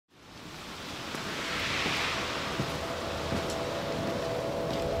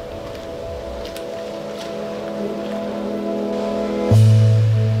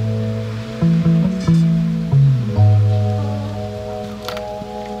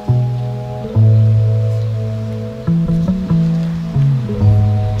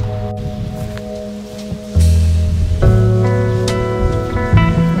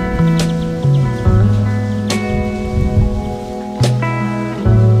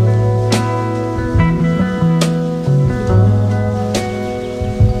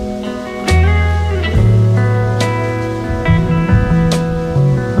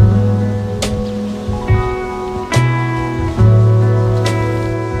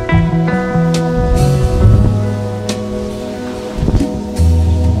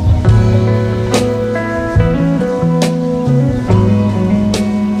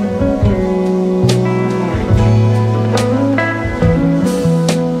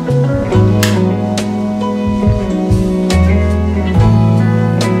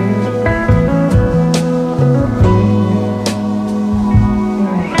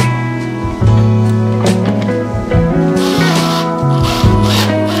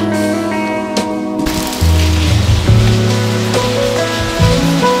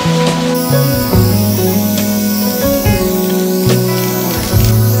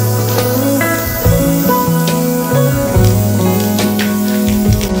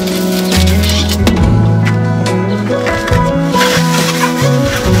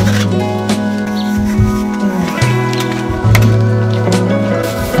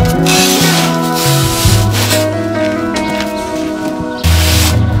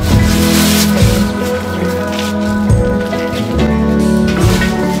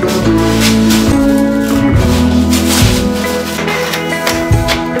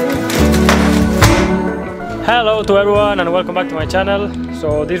Hello to everyone and welcome back to my channel.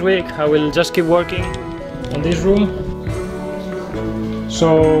 So this week I will just keep working on this room.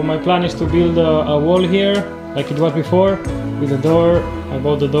 So my plan is to build a wall here like it was before with a door. I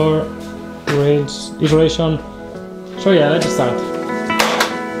bought the door, rails, isolation. So yeah, let's start.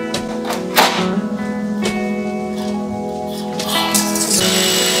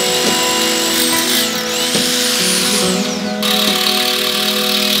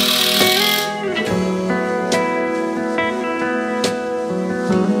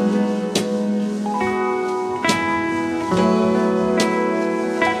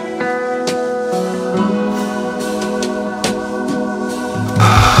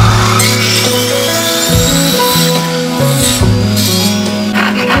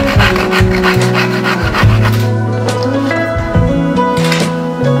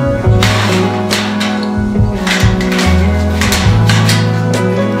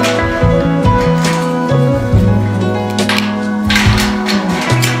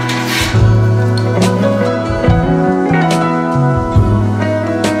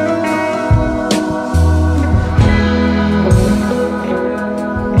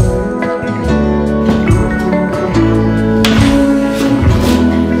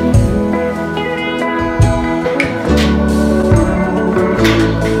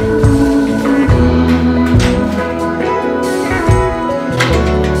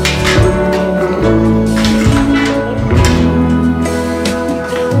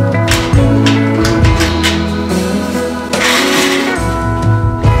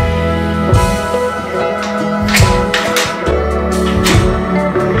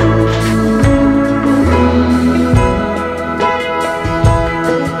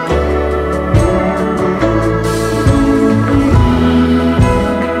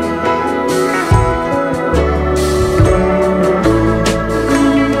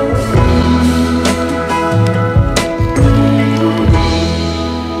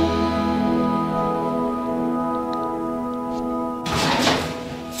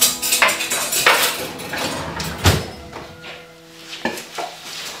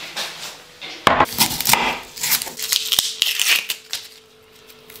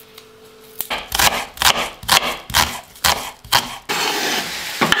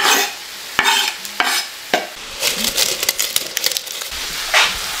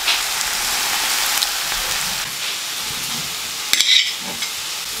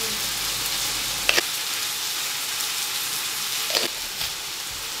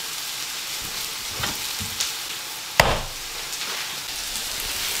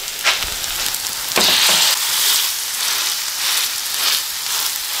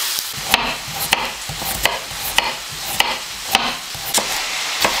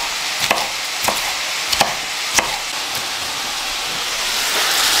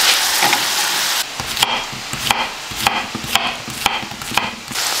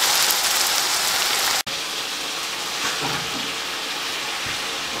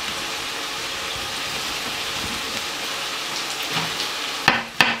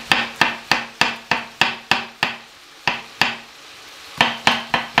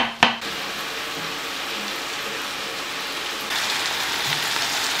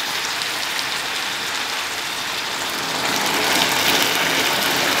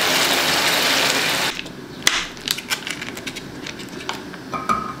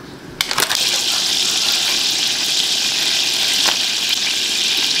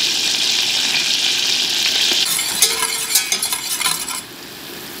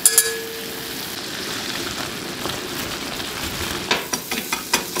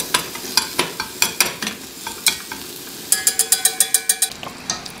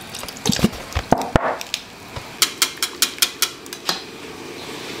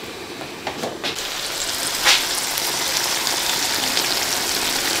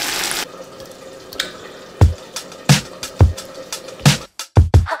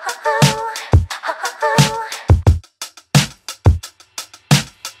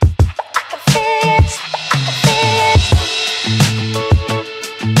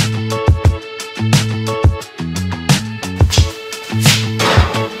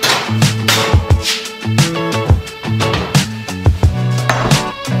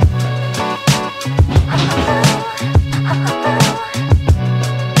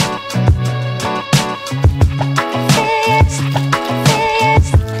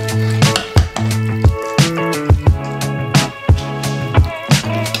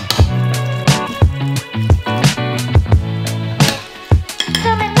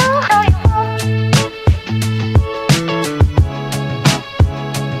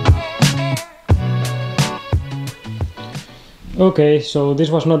 Okay, so this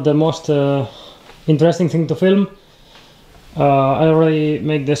was not the most interesting thing to film. I already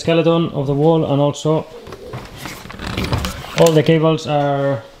made the skeleton of the wall, and also all the cables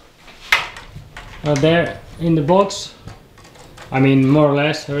are there in the box. I mean, more or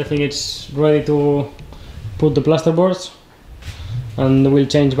less everything is ready to put the plasterboards, and will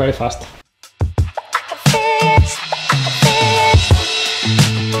change very fast.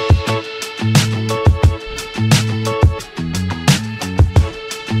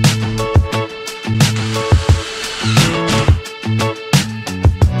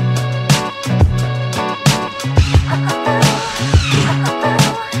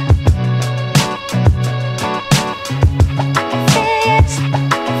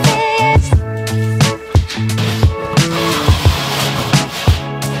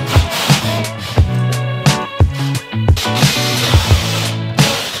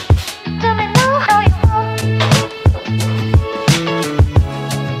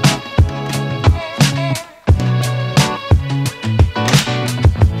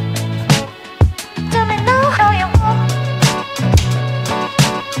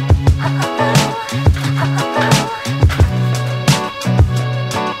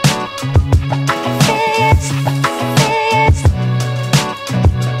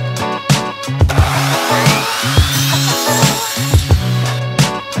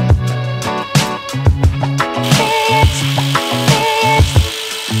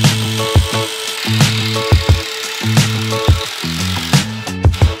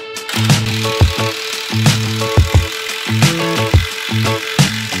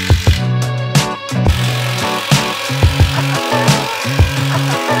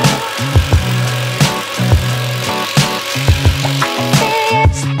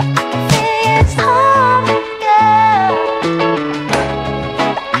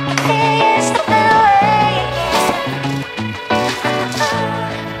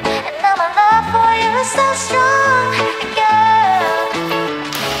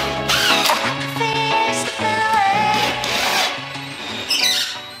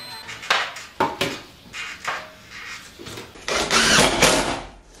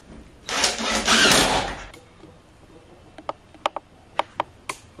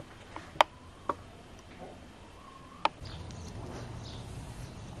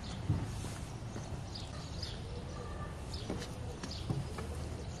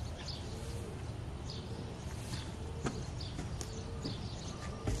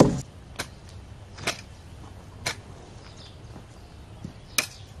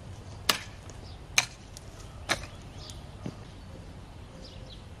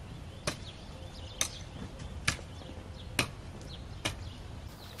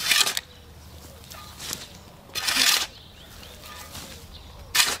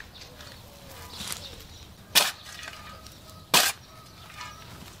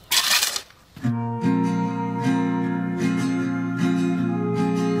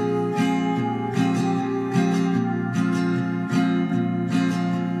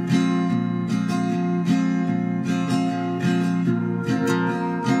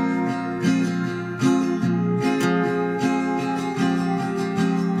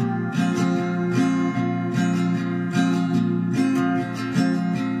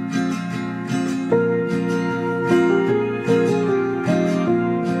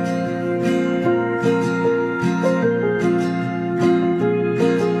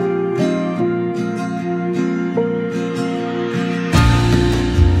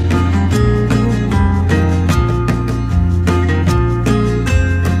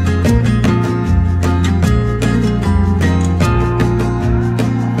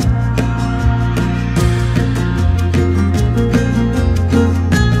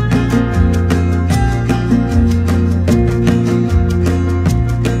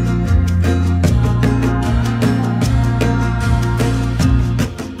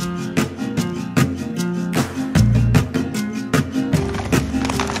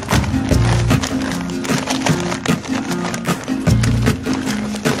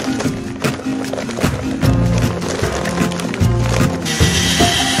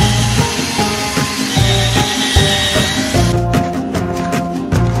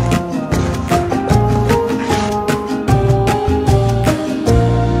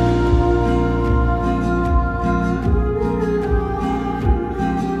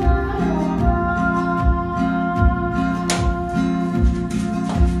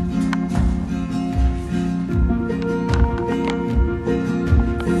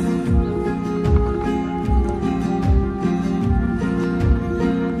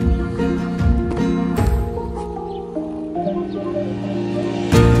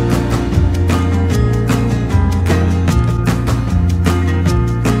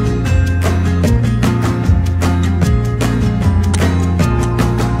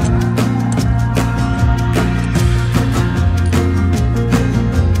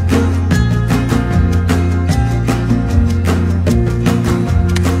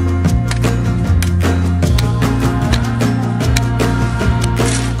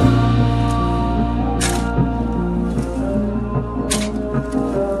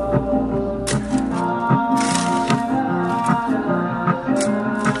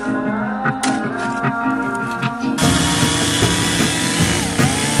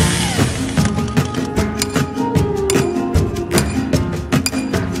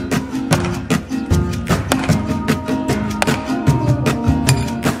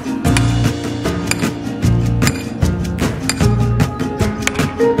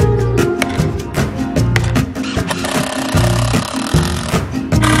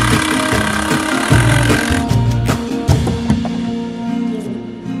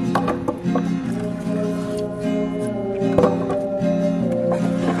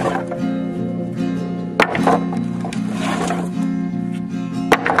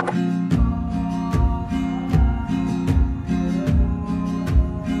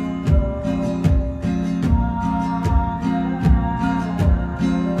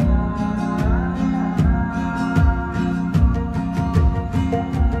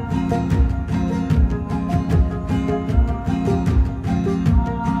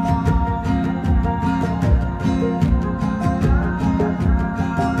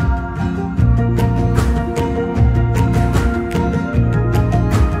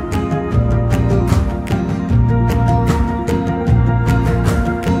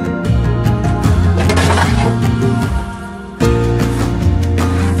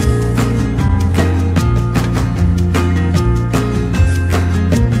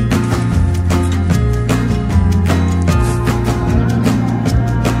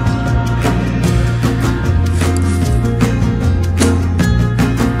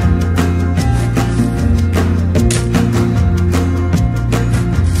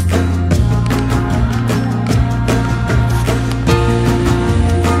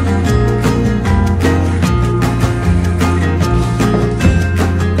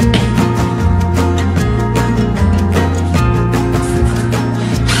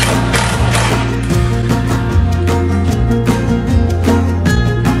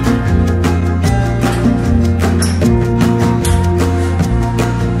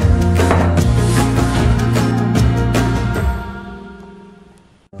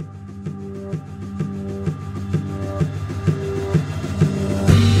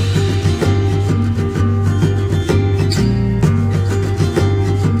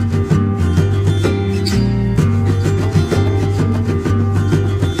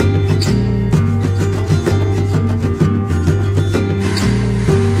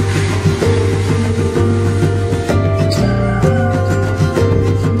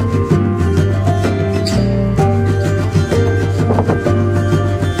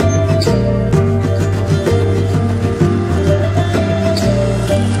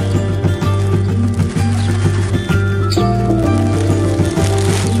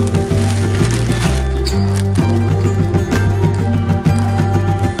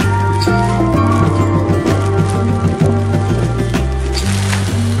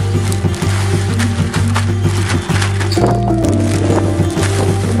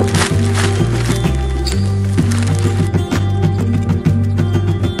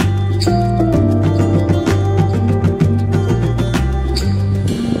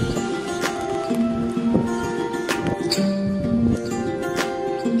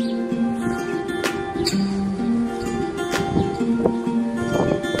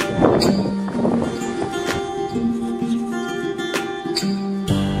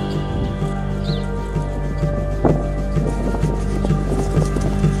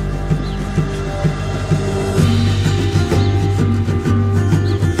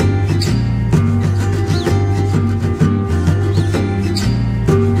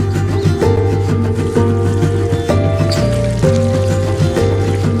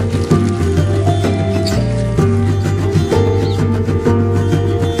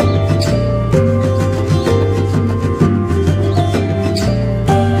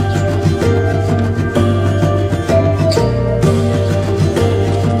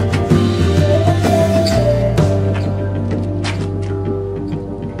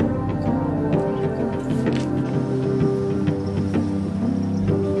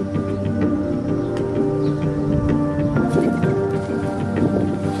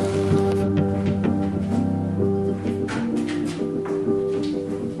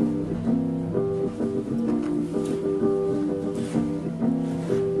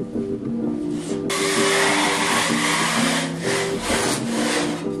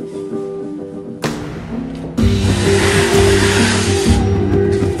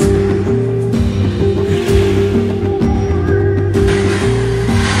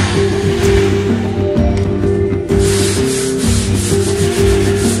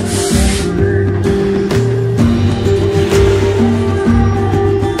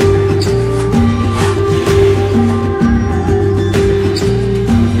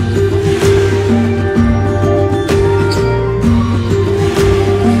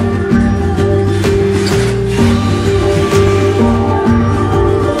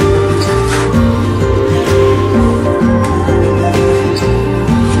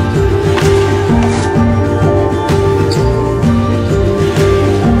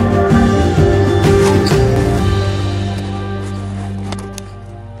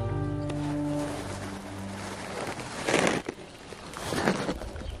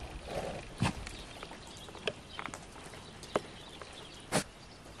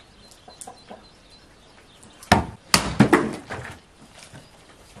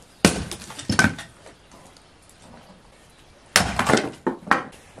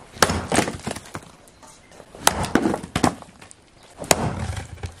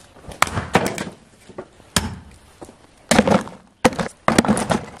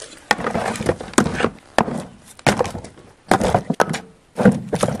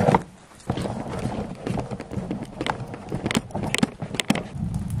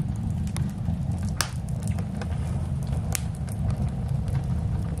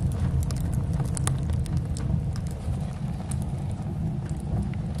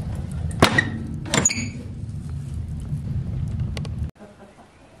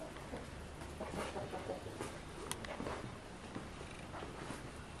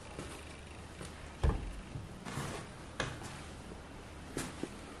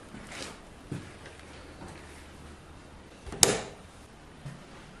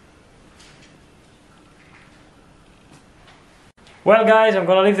 Well guys, I'm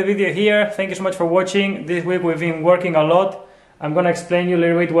gonna leave the video here. Thank you so much for watching. This week we've been working a lot. I'm gonna explain you a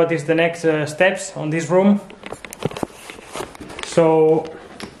little bit what is the next steps on this room. So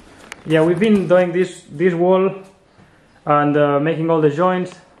yeah, we've been doing this wall and making all the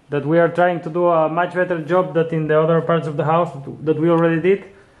joints that we are trying to do a much better job than in the other parts of the house that we already did,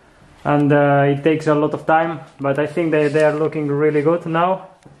 and it takes a lot of time, but I think they are looking really good now.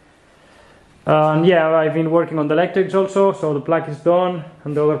 And yeah, I've been working on the electrics also, so the plug is done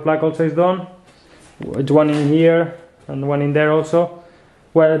and the other plug also is done. It's one in here and one in there also.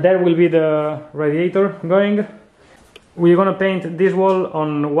 Well, there will be the radiator going. We're gonna paint this wall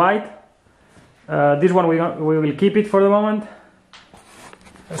on white. This one we will keep it for the moment.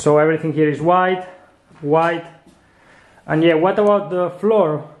 So everything here is white. And yeah, what about the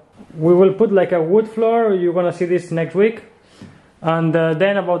floor? We will put like a wood floor. You're gonna see this next week. And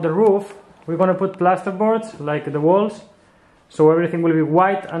then about the roof, we're gonna put plasterboards like the walls, so everything will be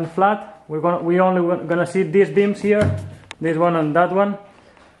white and flat. We only gonna see these beams here, this one and that one.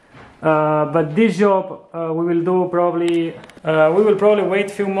 But this job we will probably wait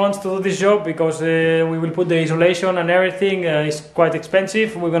a few months to do this job, because we will put the insulation and everything. It's quite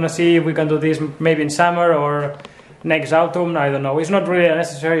expensive. We're gonna see if we can do this maybe in summer or next autumn. I don't know. It's not really a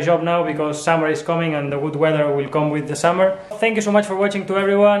necessary job now because summer is coming and the good weather will come with the summer. Thank you so much for watching to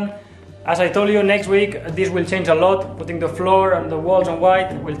everyone. As I told you, next week this will change a lot. Putting the floor and the walls on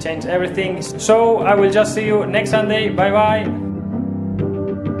white will change everything. So I will just see you next Sunday. Bye bye.